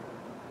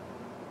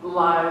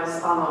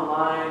lives on the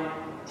line,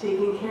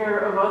 taking care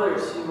of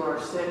others who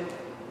are sick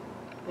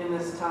in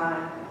this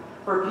time,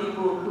 for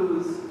people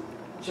whose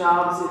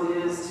jobs it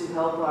is to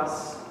help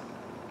us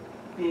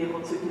be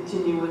able to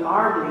continue with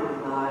our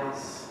daily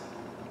lives,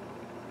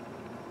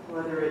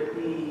 whether it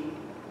be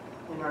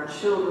in our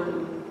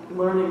children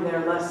learning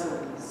their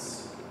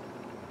lessons,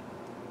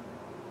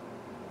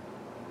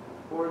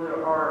 or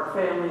there are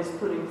families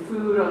putting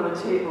food on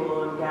the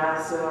table and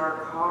gas in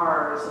our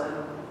cars,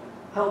 and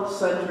help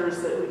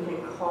centers that we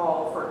can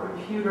call for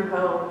computer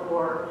help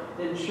or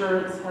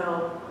insurance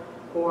help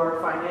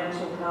or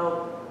financial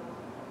help,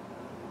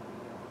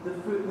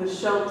 the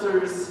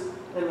shelters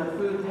and the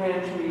food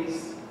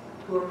pantries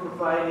who are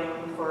providing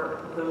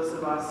for those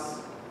of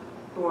us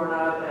who are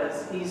not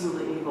as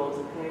easily able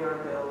to pay our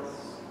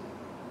bills.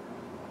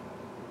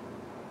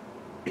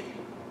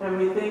 And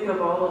we think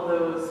of all of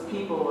those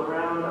people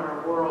around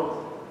our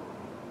world,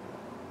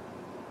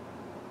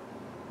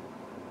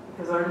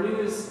 because our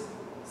news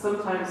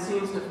sometimes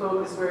seems to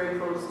focus very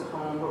close to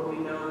home, but we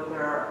know that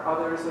there are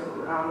others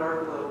around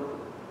our globe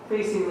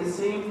facing the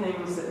same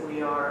things that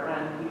we are,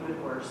 and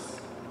even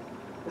worse,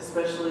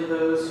 especially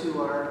those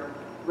who are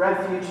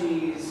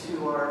refugees,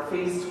 who are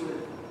faced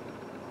with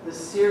the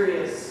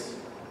serious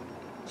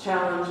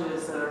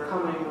challenges that are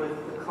coming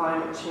with the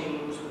climate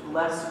change, with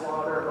less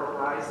water or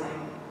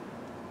rising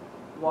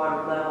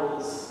water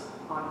levels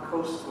on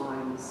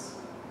coastlines.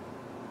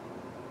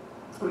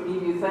 We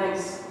give you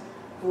thanks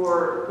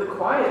for the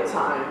quiet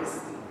times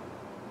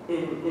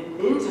in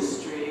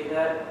industry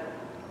that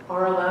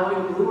are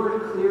allowing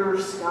bluer,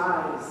 clearer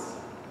skies,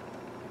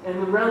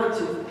 and the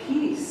relative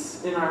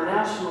peace in our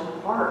national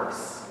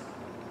parks,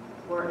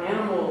 where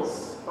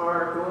animals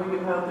are going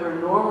about their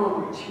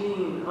normal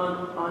routine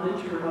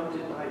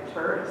uninterrupted by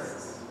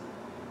tourists.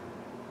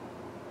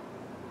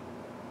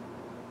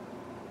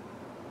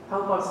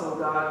 Help us, O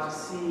God, to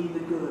see the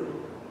good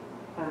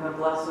and the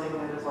blessing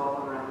that is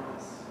all around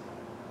us.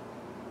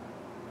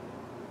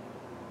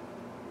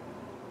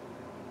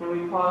 And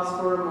we pause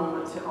for a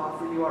moment to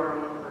offer you our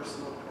own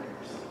personal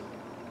prayers.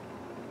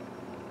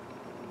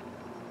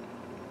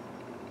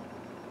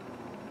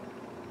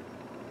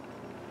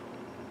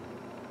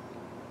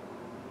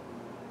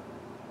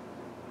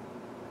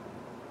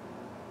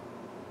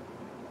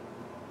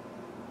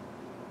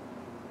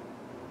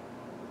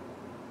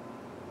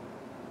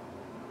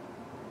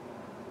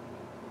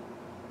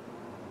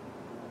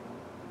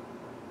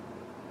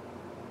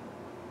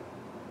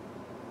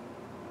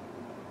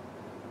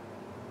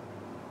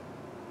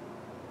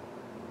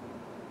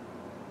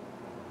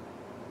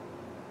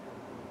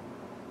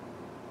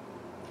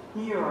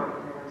 Hear our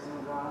prayers,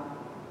 O God,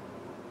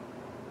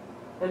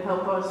 and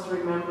help us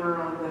remember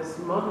on this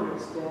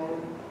Mother's Day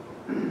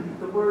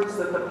the words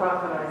that the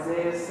prophet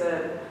Isaiah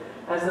said,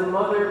 "As a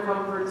mother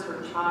comforts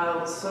her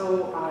child,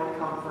 so I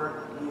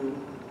comfort you."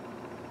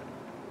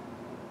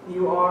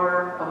 You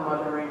are a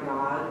mothering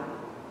God,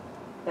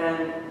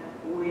 and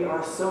we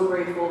are so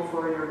grateful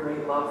for your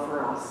great love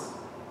for us.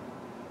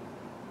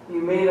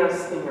 You made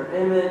us in your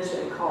image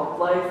and called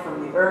life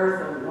from the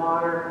earth and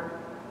water.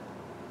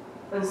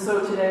 And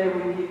so today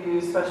we give you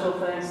special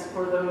thanks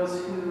for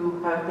those who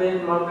have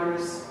been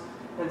mothers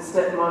and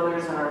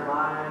stepmothers in our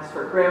lives,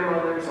 for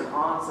grandmothers and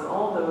aunts, and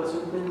all those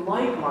who've been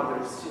like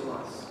mothers to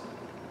us.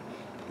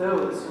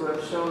 Those who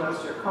have shown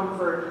us your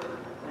comfort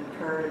and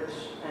courage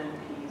and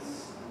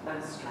peace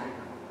and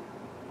strength.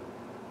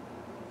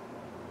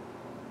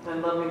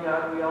 And loving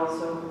God, we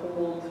also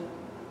hold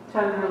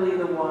tenderly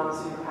the ones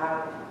who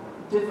have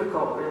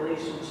difficult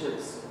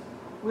relationships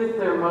with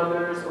their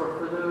mothers, or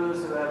for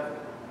those who have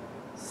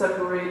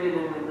separated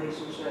in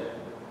relationship.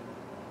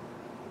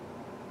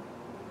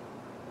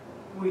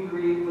 We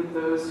grieve with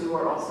those who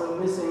are also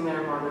missing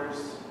their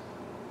mothers.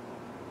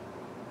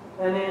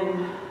 And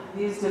in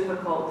these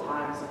difficult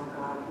times, oh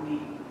God,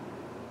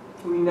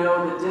 we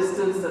know the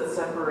distance that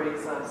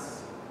separates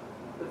us,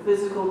 the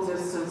physical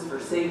distance for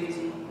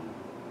safety,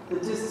 the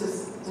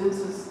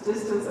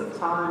distance of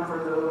time for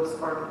those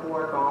who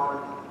are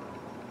gone,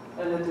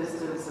 and the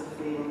distance of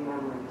fading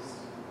memories.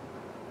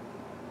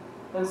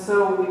 And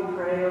so we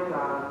pray, O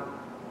God,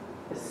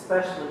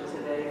 especially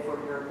today, for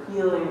your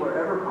healing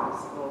wherever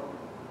possible,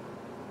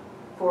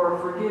 for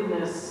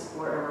forgiveness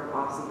wherever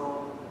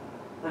possible,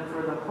 and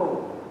for the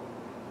hope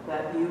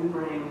that you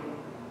bring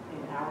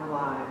in our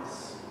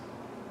lives.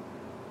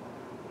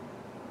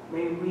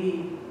 May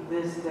we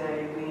this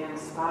day be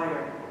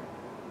inspired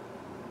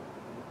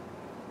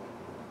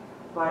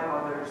by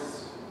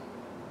others.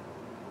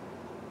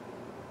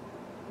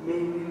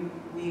 May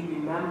we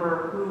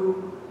remember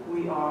who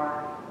we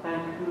are and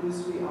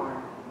whose we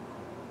are,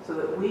 so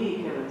that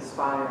we can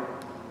inspire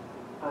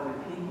other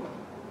people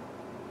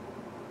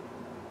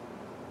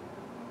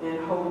in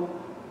hope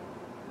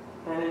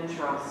and in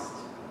trust,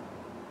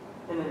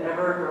 in an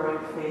ever-growing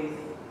faith.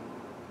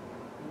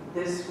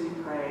 This we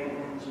pray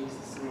in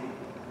Jesus' name.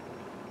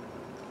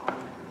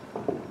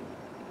 Amen.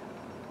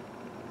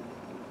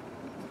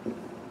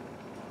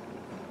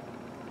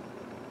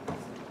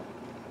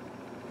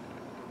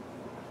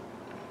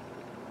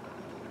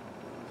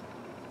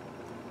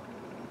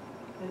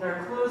 And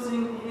our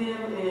closing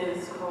hymn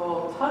is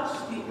called "Touch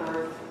the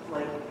Earth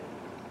Lightly."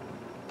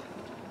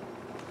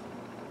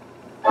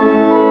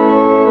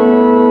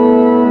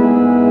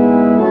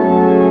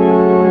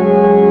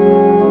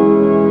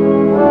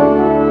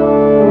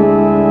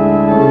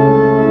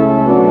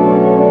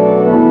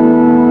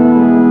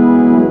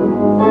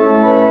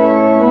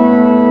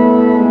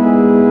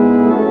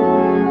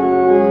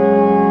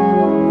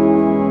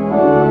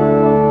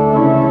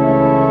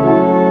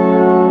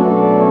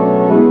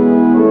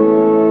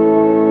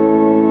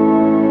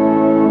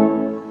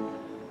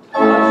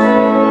 Touch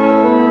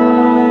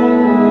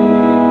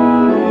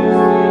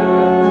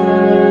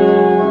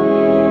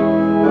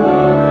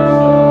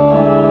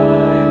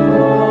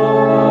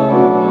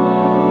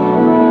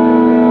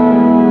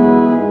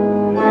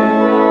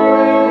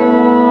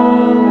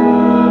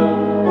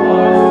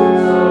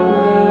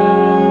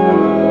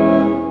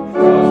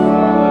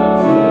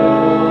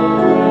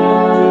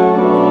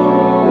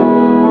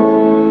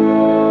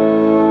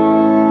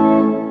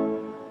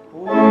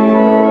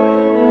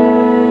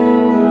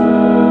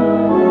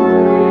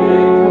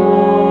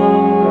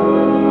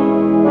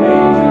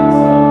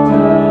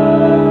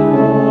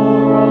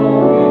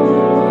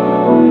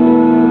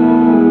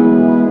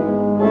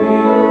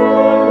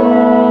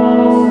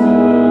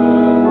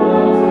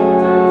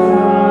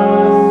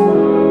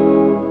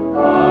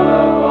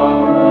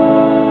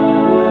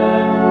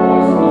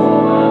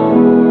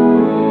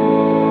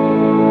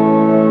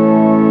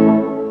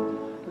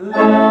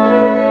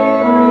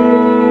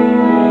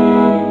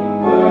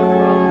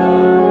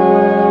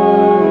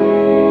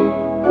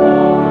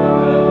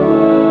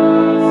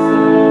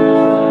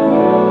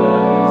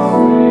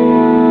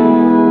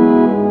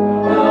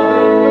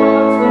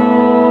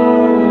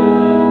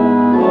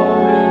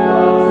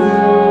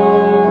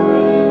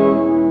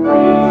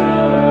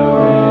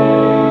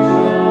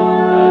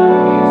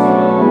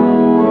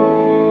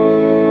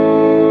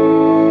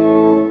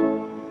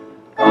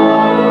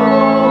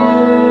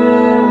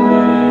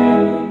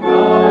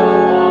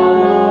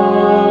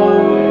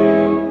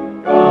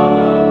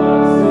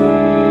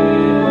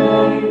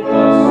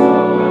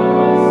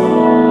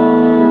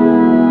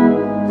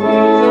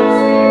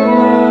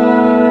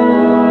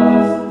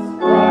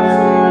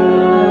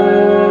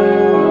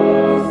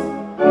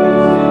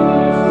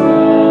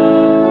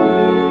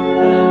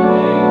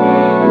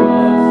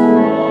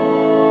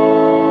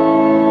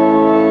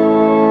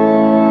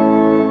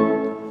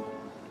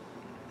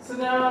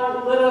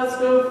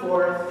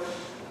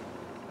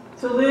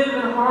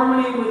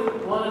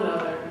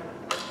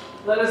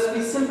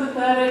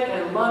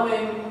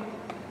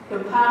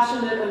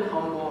compassionate and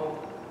humble.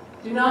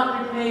 Do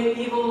not repay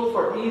evil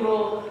for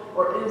evil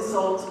or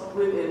insult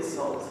with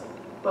insult,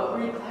 but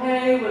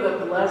repay with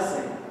a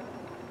blessing,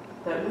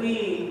 that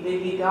we may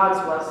be God's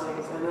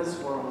blessings in this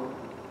world.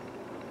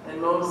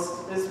 And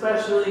most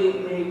especially,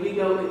 may we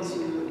go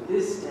into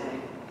this day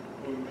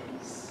in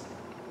peace.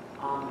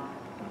 Amen.